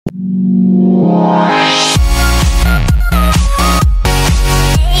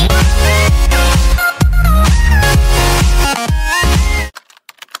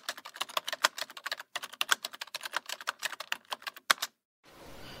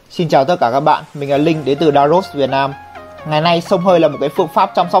Xin chào tất cả các bạn, mình là Linh đến từ Daros Việt Nam. Ngày nay xông hơi là một cái phương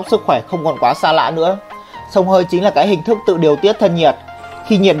pháp chăm sóc sức khỏe không còn quá xa lạ nữa. Xông hơi chính là cái hình thức tự điều tiết thân nhiệt.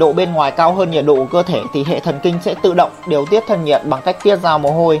 Khi nhiệt độ bên ngoài cao hơn nhiệt độ của cơ thể thì hệ thần kinh sẽ tự động điều tiết thân nhiệt bằng cách tiết ra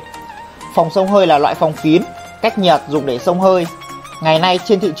mồ hôi. Phòng xông hơi là loại phòng kín, cách nhiệt dùng để xông hơi. Ngày nay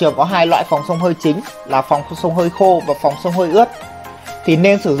trên thị trường có hai loại phòng xông hơi chính là phòng xông hơi khô và phòng xông hơi ướt. Thì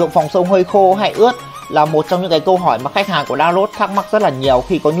nên sử dụng phòng xông hơi khô hay ướt là một trong những cái câu hỏi mà khách hàng của Daros thắc mắc rất là nhiều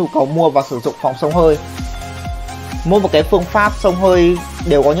khi có nhu cầu mua và sử dụng phòng xông hơi. Mỗi một cái phương pháp xông hơi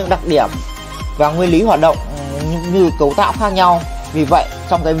đều có những đặc điểm và nguyên lý hoạt động như cấu tạo khác nhau. Vì vậy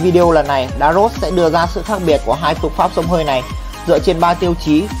trong cái video lần này Daros sẽ đưa ra sự khác biệt của hai phương pháp xông hơi này dựa trên 3 tiêu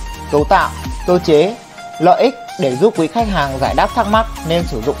chí: cấu tạo, cơ chế, lợi ích để giúp quý khách hàng giải đáp thắc mắc nên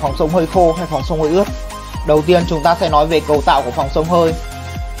sử dụng phòng xông hơi khô hay phòng xông hơi ướt. Đầu tiên chúng ta sẽ nói về cấu tạo của phòng xông hơi.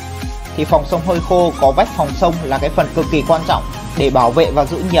 Thì phòng xông hơi khô có vách phòng xông là cái phần cực kỳ quan trọng để bảo vệ và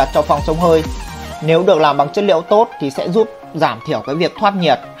giữ nhiệt cho phòng xông hơi. Nếu được làm bằng chất liệu tốt thì sẽ giúp giảm thiểu cái việc thoát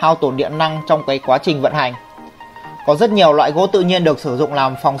nhiệt, hao tổn điện năng trong cái quá trình vận hành. Có rất nhiều loại gỗ tự nhiên được sử dụng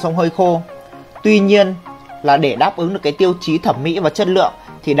làm phòng xông hơi khô. Tuy nhiên là để đáp ứng được cái tiêu chí thẩm mỹ và chất lượng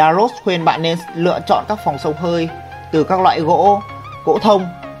thì Daros khuyên bạn nên lựa chọn các phòng xông hơi từ các loại gỗ thông,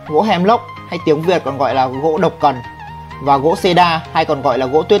 gỗ hemlock hay tiếng Việt còn gọi là gỗ độc cần và gỗ cedar hay còn gọi là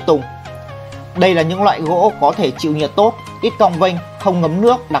gỗ tuyết tùng. Đây là những loại gỗ có thể chịu nhiệt tốt, ít cong vênh, không ngấm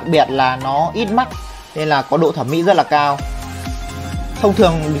nước, đặc biệt là nó ít mắc nên là có độ thẩm mỹ rất là cao. Thông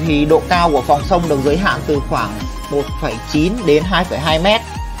thường thì độ cao của phòng xông được giới hạn từ khoảng 1,9 đến 2,2 m.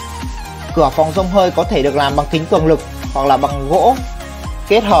 Cửa phòng xông hơi có thể được làm bằng kính cường lực hoặc là bằng gỗ.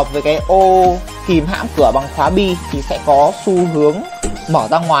 Kết hợp với cái ô kìm hãm cửa bằng khóa bi thì sẽ có xu hướng mở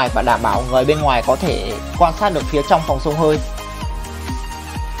ra ngoài và đảm bảo người bên ngoài có thể quan sát được phía trong phòng xông hơi.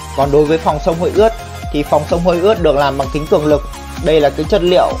 Còn đối với phòng xông hơi ướt thì phòng xông hơi ướt được làm bằng kính cường lực. Đây là cái chất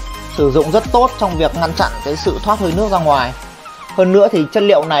liệu sử dụng rất tốt trong việc ngăn chặn cái sự thoát hơi nước ra ngoài. Hơn nữa thì chất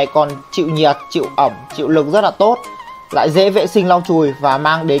liệu này còn chịu nhiệt, chịu ẩm, chịu lực rất là tốt, lại dễ vệ sinh lau chùi và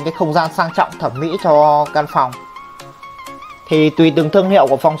mang đến cái không gian sang trọng thẩm mỹ cho căn phòng. Thì tùy từng thương hiệu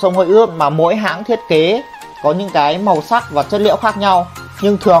của phòng xông hơi ướt mà mỗi hãng thiết kế có những cái màu sắc và chất liệu khác nhau.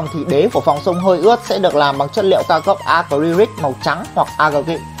 Nhưng thường thì đế của phòng xông hơi ướt sẽ được làm bằng chất liệu cao cấp acrylic màu trắng hoặc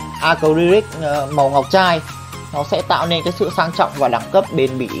acrylic màu ngọc trai. Nó sẽ tạo nên cái sự sang trọng và đẳng cấp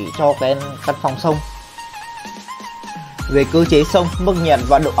bền bỉ cho cái căn phòng xông. Về cơ chế xông, mức nhiệt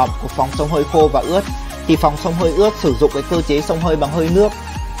và độ ẩm của phòng xông hơi khô và ướt thì phòng xông hơi ướt sử dụng cái cơ chế xông hơi bằng hơi nước.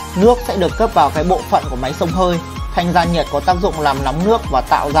 Nước sẽ được cấp vào cái bộ phận của máy xông hơi. Thanh gia nhiệt có tác dụng làm nóng nước và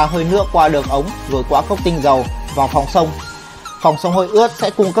tạo ra hơi nước qua đường ống rồi qua cốc tinh dầu vào phòng xông. Phòng xông hơi ướt sẽ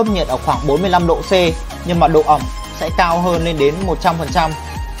cung cấp nhiệt ở khoảng 45 độ C nhưng mà độ ẩm sẽ cao hơn lên đến 100%.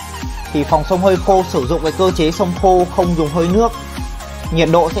 Thì phòng xông hơi khô sử dụng cái cơ chế xông khô không dùng hơi nước. Nhiệt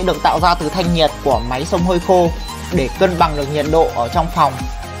độ sẽ được tạo ra từ thanh nhiệt của máy xông hơi khô. Để cân bằng được nhiệt độ ở trong phòng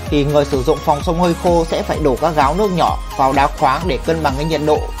thì người sử dụng phòng xông hơi khô sẽ phải đổ các gáo nước nhỏ vào đá khoáng để cân bằng cái nhiệt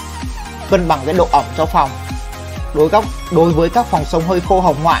độ, cân bằng cái độ ẩm cho phòng. Đối với các phòng xông hơi khô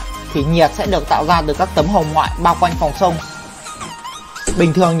hồng ngoại thì nhiệt sẽ được tạo ra từ các tấm hồng ngoại bao quanh phòng xông.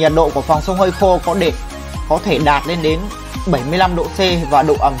 Bình thường nhiệt độ của phòng xông hơi khô có thể đạt lên đến 75 độ C và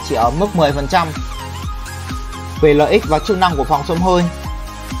độ ẩm chỉ ở mức 10%. Về lợi ích và chức năng của phòng xông hơi,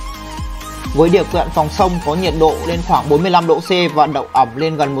 với điều kiện phòng xông có nhiệt độ lên khoảng 45 độ C và độ ẩm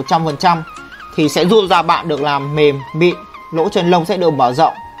lên gần 100% thì sẽ giúp da bạn được làm mềm, mịn, lỗ chân lông sẽ được mở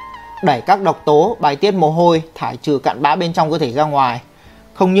rộng, đẩy các độc tố, bài tiết mồ hôi, thải trừ cặn bã bên trong cơ thể ra ngoài.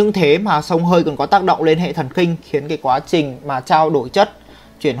 Không những thế mà xông hơi còn có tác động lên hệ thần kinh, khiến cái quá trình mà trao đổi chất,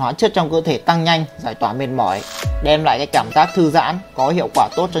 chuyển hóa chất trong cơ thể tăng nhanh, giải tỏa mệt mỏi, đem lại cái cảm giác thư giãn, có hiệu quả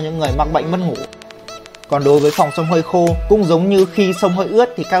tốt cho những người mắc bệnh mất ngủ. Còn đối với phòng xông hơi khô, cũng giống như khi xông hơi ướt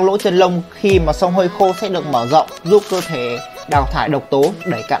thì các lỗ chân lông khi mà xông hơi khô sẽ được mở rộng, giúp cơ thể đào thải độc tố,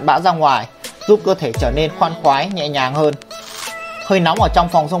 đẩy cặn bã ra ngoài, giúp cơ thể trở nên khoan khoái, nhẹ nhàng hơn. Hơi nóng ở trong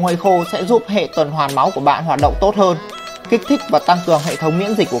phòng xông hơi khô sẽ giúp hệ tuần hoàn máu của bạn hoạt động tốt hơn, kích thích và tăng cường hệ thống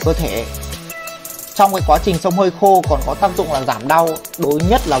miễn dịch của cơ thể. Trong cái quá trình xông hơi khô còn có tác dụng là giảm đau, đối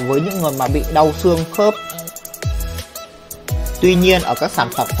nhất là với những người mà bị đau xương khớp. Tuy nhiên ở các sản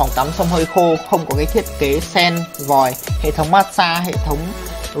phẩm phòng tắm xông hơi khô không có cái thiết kế sen, vòi, hệ thống massage, hệ thống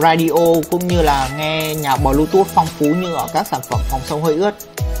radio cũng như là nghe nhạc Bluetooth phong phú như ở các sản phẩm phòng xông hơi ướt.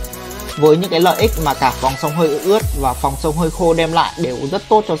 Với những cái lợi ích mà cả phòng xông hơi ướt và phòng xông hơi khô đem lại đều rất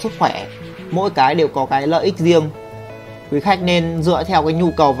tốt cho sức khỏe, mỗi cái đều có cái lợi ích riêng. Quý khách nên dựa theo cái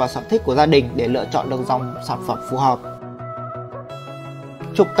nhu cầu và sở thích của gia đình để lựa chọn được dòng sản phẩm phù hợp.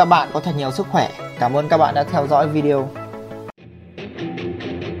 Chúc các bạn có thật nhiều sức khỏe. Cảm ơn các bạn đã theo dõi video.